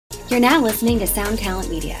You're now listening to Sound Talent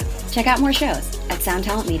Media. Check out more shows at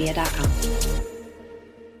soundtalentmedia.com.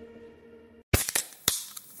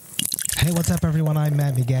 Hey, what's up, everyone? I'm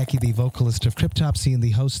Matt McGachy, the vocalist of Cryptopsy and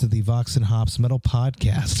the host of the Vox and Hops Metal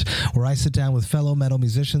Podcast, where I sit down with fellow metal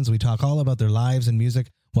musicians. We talk all about their lives and music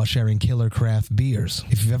while sharing killer craft beers.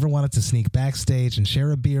 If you've ever wanted to sneak backstage and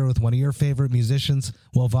share a beer with one of your favorite musicians,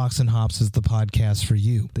 well, Vox and Hops is the podcast for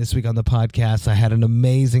you. This week on the podcast, I had an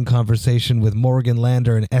amazing conversation with Morgan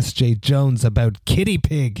Lander and S.J. Jones about Kitty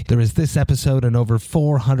Pig. There is this episode and over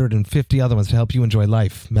 450 other ones to help you enjoy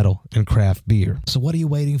life, metal, and craft beer. So what are you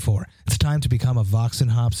waiting for? It's time to become a Vox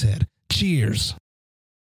and Hops head. Cheers!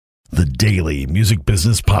 The Daily Music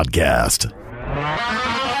Business Podcast.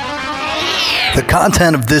 The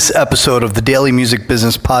content of this episode of the Daily Music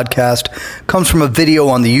Business Podcast comes from a video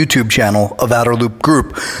on the YouTube channel of Outer Loop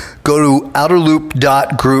Group. Go to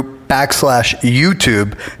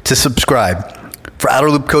outerloop.group/YouTube to subscribe. For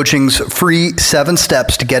Outer Loop Coaching's free 7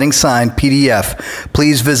 steps to getting signed PDF,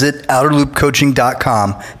 please visit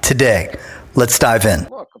outerloopcoaching.com today. Let's dive in.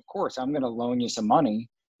 Look, of course, I'm going to loan you some money,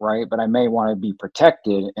 right? But I may want to be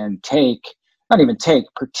protected and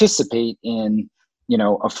participate in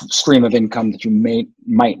a stream of income that you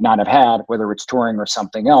might not have had, whether it's touring or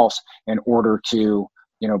something else, in order to,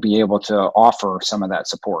 be able to offer some of that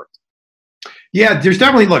support. Yeah, there's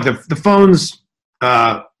definitely, look, the phone's,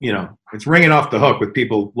 it's ringing off the hook with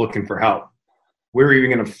people looking for help. We were even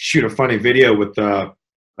going to shoot a funny video with,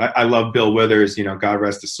 I love Bill Withers, God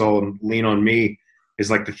rest his soul, and Lean on Me is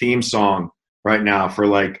like the theme song right now for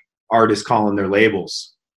like artists calling their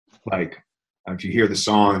labels. Like, if you hear the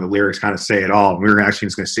song, the lyrics kind of say it all. And we were actually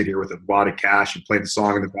just going to sit here with a wad of cash and play the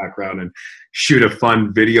song in the background and shoot a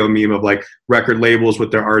fun video meme of like record labels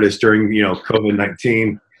with their artists during,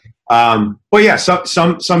 COVID-19. But yeah,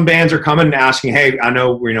 some bands are coming and asking, hey, I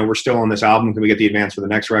know, we're still on this album. Can we get the advance for the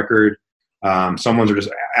next record? Some ones are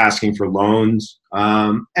just asking for loans.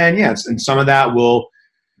 And some of that will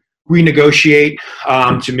renegotiate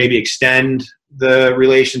to maybe extend the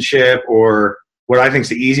relationship, or what I think is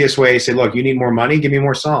the easiest way is say, look, you need more money, give me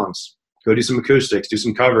more songs. Go do some acoustics, do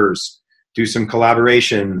some covers, do some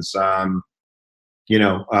collaborations.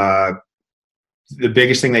 The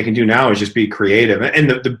biggest thing they can do now is just be creative. And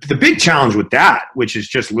the big challenge with that, which is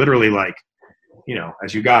just literally like,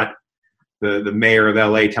 as you got the mayor of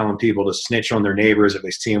LA telling people to snitch on their neighbors if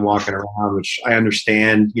they see them walking around, which I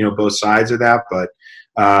understand, both sides of that, but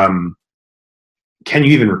can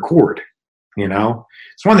you even record?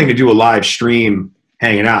 It's one thing to do a live stream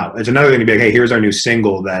hanging out. It's another thing to be like, hey, here's our new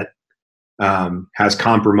single that has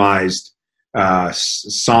compromised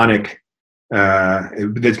sonic.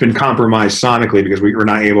 That's been compromised sonically because we were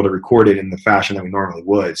not able to record it in the fashion that we normally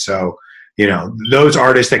would. So, those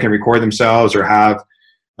artists that can record themselves or have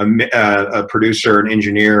a producer, an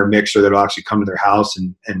engineer, a mixer that will actually come to their house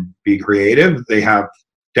and be creative, they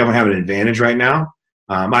definitely have an advantage right now.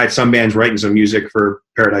 I had some bands writing some music for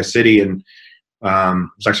Paradise City, and it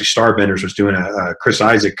was actually Starbenders was doing a Chris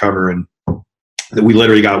Isaak cover, and we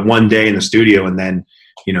literally got one day in the studio, and then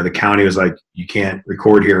the county was like, you can't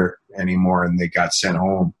record here anymore, and they got sent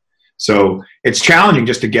home. So it's challenging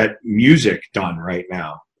just to get music done right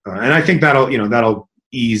now, and I think that'll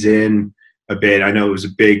ease in a bit. I know it was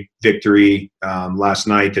a big victory last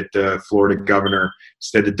night that the Florida governor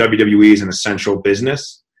said the WWE is an essential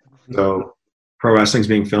business. So pro wrestling's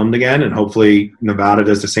being filmed again, and hopefully Nevada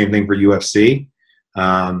does the same thing for UFC.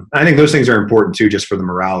 I think those things are important too, just for the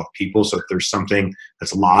morale of people. So if there's something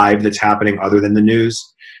that's live that's happening other than the news,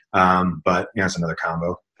 but it's another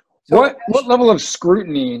combo. What level of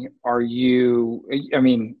scrutiny are you? I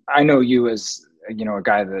mean, I know you as a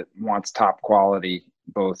guy that wants top quality,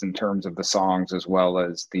 both in terms of the songs as well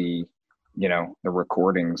as the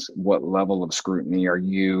recordings. What level of scrutiny are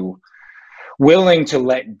you willing to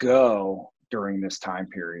let go during this time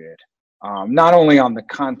period? Not only on the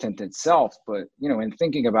content itself, but, in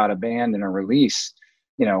thinking about a band and a release,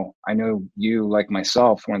 I know you, like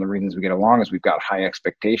myself, one of the reasons we get along is we've got high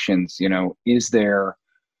expectations. Is there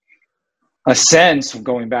a sense of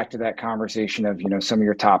going back to that conversation of, some of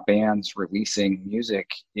your top bands releasing music,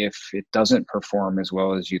 if it doesn't perform as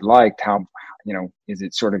well as you'd liked, how, is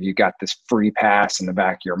it sort of, you got this free pass in the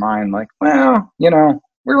back of your mind, like, well,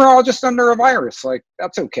 we were all just under a virus, like,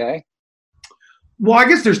 that's okay. Well, I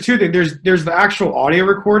guess there's two things. There's the actual audio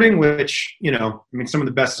recording, which, some of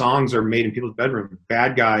the best songs are made in people's bedroom.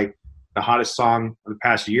 Bad Guy, the hottest song of the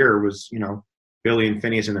past year was, Billy and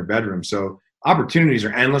Phineas in their bedroom. So opportunities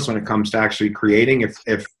are endless when it comes to actually creating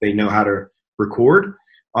if they know how to record.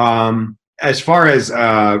 As far as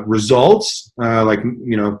results,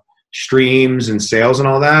 streams and sales and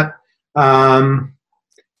all that,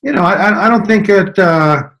 You know, I don't think that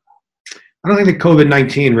I don't think that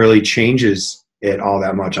COVID-19 really changes it all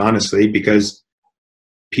that much, honestly, because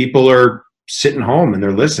people are sitting home and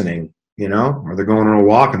they're listening, you know, or they're going on a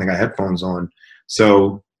walk and they got headphones on.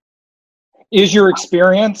 So, is your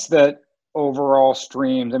experience that overall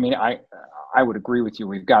streams? I mean, I would agree with you.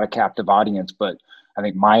 We've got a captive audience, but I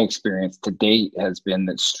think my experience to date has been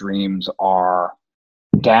that streams are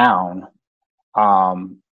down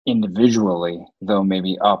individually, though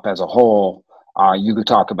maybe up as a whole. You could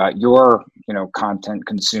talk about your, content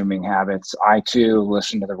consuming habits. I too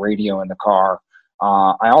listen to the radio in the car.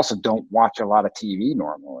 I also don't watch a lot of TV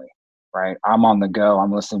normally, right? I'm on the go.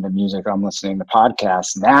 I'm listening to music. I'm listening to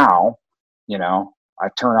podcasts now. I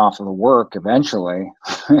turn off the work eventually.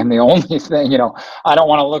 And the only thing, I don't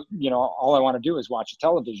want to look, all I want to do is watch a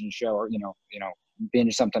television show or,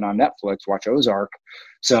 binge something on Netflix, watch Ozark.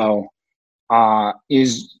 So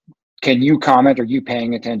can you comment? Are you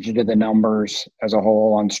paying attention to the numbers as a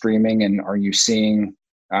whole on streaming, and are you seeing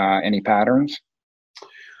any patterns?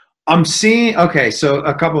 I'm seeing, so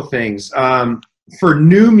a couple things. For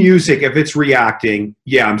new music, if it's reacting,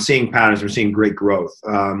 yeah, I'm seeing patterns. We're seeing great growth.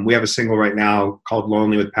 We have a single right now called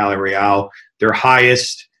Lonely with Palais Royale. Their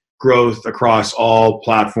highest growth across all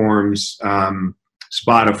platforms,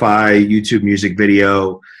 Spotify, YouTube Music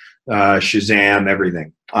Video, Shazam,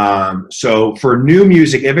 everything. So for new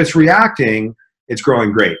music, if it's reacting, it's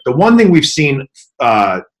growing great. The one thing we've seen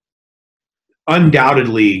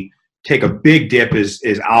undoubtedly take a big dip is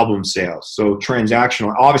album sales. So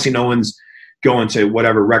transactional, obviously no one's going to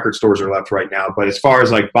whatever record stores are left right now, but as far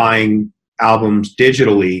as like buying albums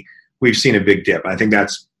digitally, we've seen a big dip. I think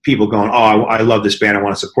that's people going, oh, I love this band, I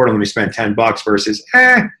want to support them, let me spend $10 versus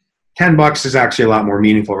 $10 is actually a lot more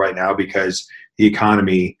meaningful right now because the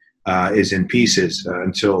economy is in pieces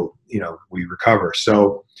until we recover.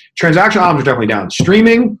 So transactional albums are definitely down.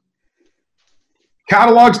 Streaming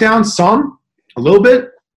catalogs down some, a little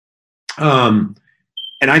bit, and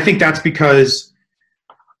I think that's because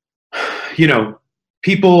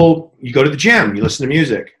people, you go to the gym, you listen to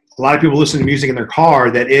music. A lot of people listen to music in their car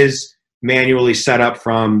that is manually set up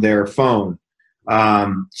from their phone.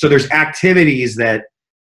 So there's activities that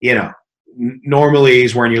normally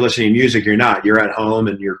is when you're listening to music, you're not. You're at home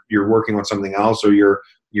and you're working on something else, or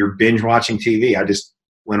you're binge watching TV. I just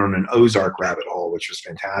went on an Ozark rabbit hole, which was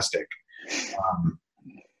fantastic.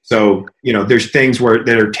 So there's things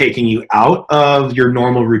that are taking you out of your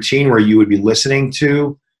normal routine where you would be listening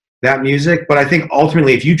to that music. But I think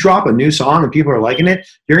ultimately, if you drop a new song and people are liking it,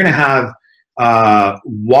 you're going to have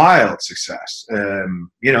wild success.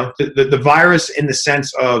 The virus, in the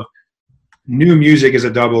sense of new music, is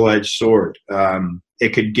a double-edged sword. It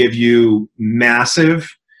could give you massive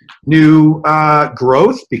new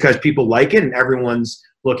growth because people like it and everyone's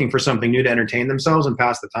looking for something new to entertain themselves and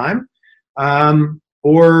pass the time.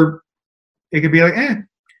 Or it could be like, I'm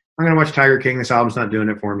going to watch Tiger King. This album's not doing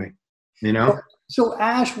it for me, So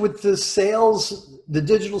Ash, with the sales, the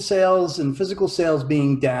digital sales and physical sales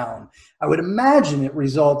being down, I would imagine it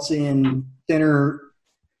results in thinner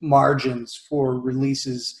margins for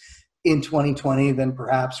releases in 2020 than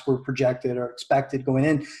perhaps were projected or expected going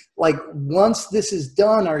in. Like, once this is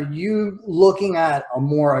done, are you looking at a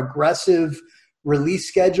more aggressive release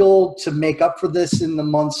schedule to make up for this in the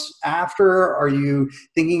months after? Are you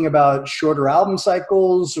thinking about shorter album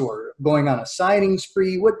cycles or going on a signing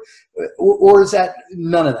spree? Or is that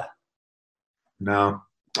none of that? No.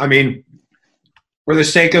 I mean, for the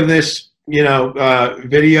sake of this,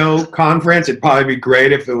 video conference, it'd probably be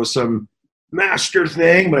great if there was some master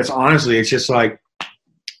thing, but it's just like,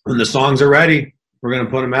 when the songs are ready, we're going to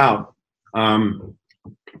put them out.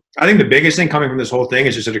 I think the biggest thing coming from this whole thing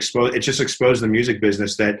is just exposed the music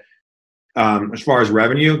business that, as far as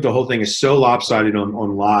revenue, the whole thing is so lopsided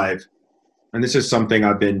on live. And this is something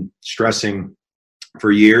I've been stressing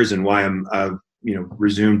for years, and why I'm,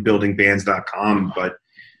 resumed buildingbands.com. But,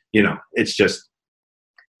 it's just,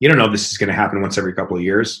 you don't know if this is going to happen once every couple of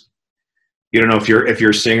years. You don't know if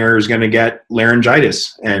your singer is going to get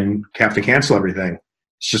laryngitis and have to cancel everything.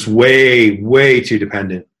 It's just way, way too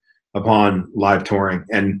dependent upon live touring,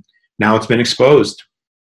 and now it's been exposed.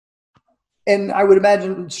 And I would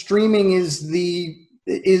imagine streaming is the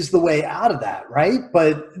way out of that, right?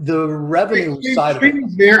 But the revenue side of it,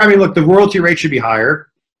 there. I mean, look, the royalty rate should be higher.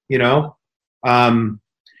 There's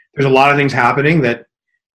a lot of things happening that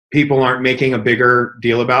people aren't making a bigger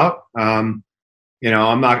deal about. I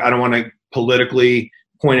don't want to politically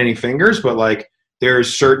point any fingers, but like,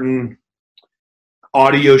 there's certain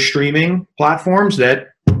audio streaming platforms that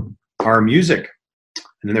are music,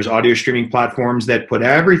 and then there's audio streaming platforms that put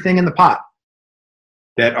everything in the pot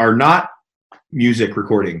that are not music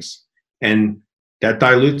recordings, and that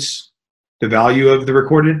dilutes the value of the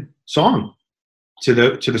recorded song to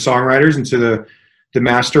the songwriters and to the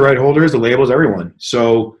master right holders, the labels, everyone.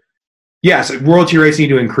 So yes, royalty rates need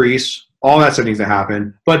to increase. All that stuff needs to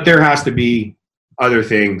happen, but there has to be other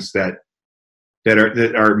things that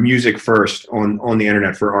are music first on the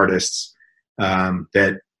internet for artists,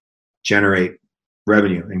 that generate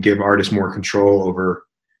revenue and give artists more control over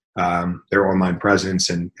their online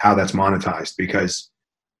presence and how that's monetized, because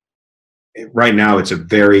right now it's a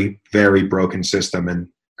very, very broken system, and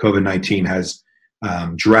COVID-19 has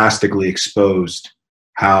drastically exposed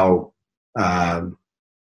how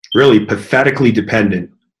really pathetically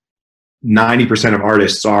dependent 90% of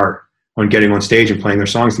artists are on getting on stage and playing their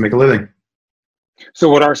songs to make a living. So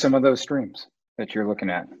what are some of those streams that you're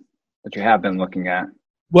looking at, that you have been looking at?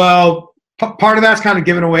 Well, part of that's kind of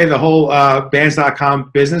giving away the whole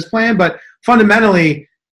bands.com business plan, but fundamentally,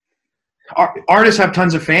 artists have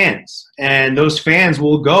tons of fans, and those fans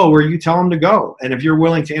will go where you tell them to go. And if you're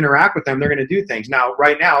willing to interact with them, they're going to do things. Now,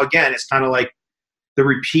 right now, again, it's kind of like the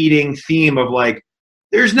repeating theme of like,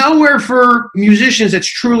 there's nowhere for musicians that's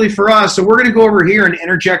truly for us, so we're going to go over here and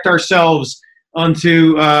interject ourselves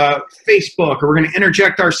onto Facebook, or we're going to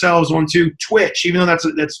interject ourselves onto Twitch, even though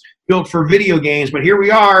that's built for video games. But here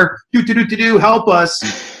we are, help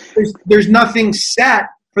us. There's nothing set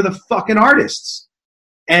for the fucking artists,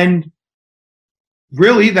 and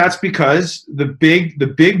really that's because the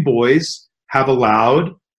big boys have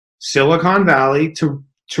allowed Silicon Valley to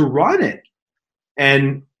run it,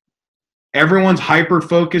 and everyone's hyper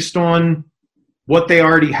focused on what they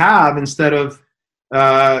already have instead of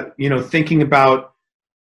thinking about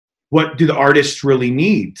what do the artists really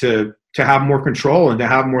need to have more control and to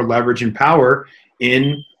have more leverage and power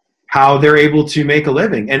in how they're able to make a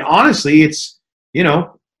living. And honestly, it's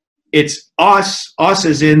us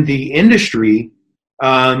as in the industry,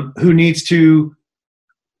 who needs to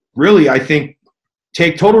really, I think,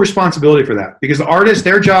 take total responsibility for that, because the artists,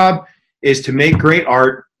 their job is to make great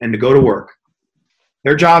art and to go to work.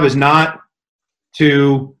 Their job is not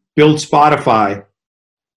to build Spotify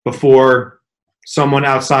before someone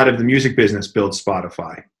outside of the music business builds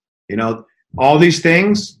Spotify. All these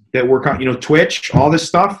things that work on, Twitch, all this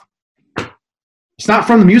stuff, it's not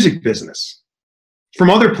from the music business. From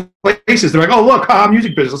other places, they're like, oh, look,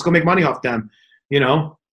 music business, let's go make money off them,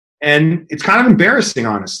 And it's kind of embarrassing,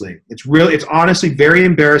 honestly. It's honestly very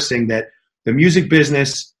embarrassing that the music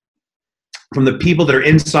business, from the people that are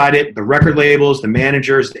inside it, the record labels, the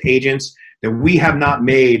managers, the agents, that we have not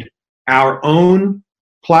made our own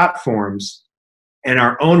platforms and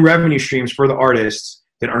our own revenue streams for the artists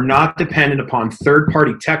that are not dependent upon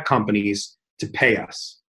third-party tech companies to pay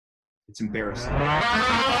us. It's embarrassing.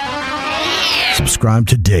 Subscribe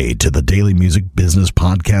today to the Daily Music Business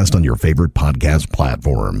Podcast on your favorite podcast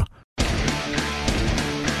platform.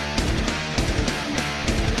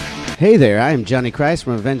 Hey there, I am Johnny Christ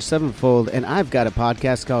from Avenged Sevenfold, and I've got a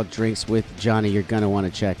podcast called Drinks with Johnny you're going to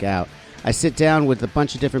want to check out. I sit down with a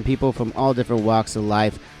bunch of different people from all different walks of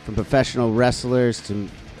life, from professional wrestlers to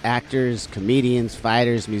actors, comedians,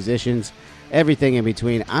 fighters, musicians, everything in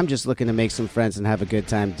between. I'm just looking to make some friends and have a good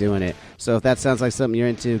time doing it. So if that sounds like something you're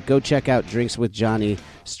into, go check out Drinks with Johnny,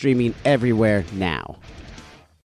 streaming everywhere now.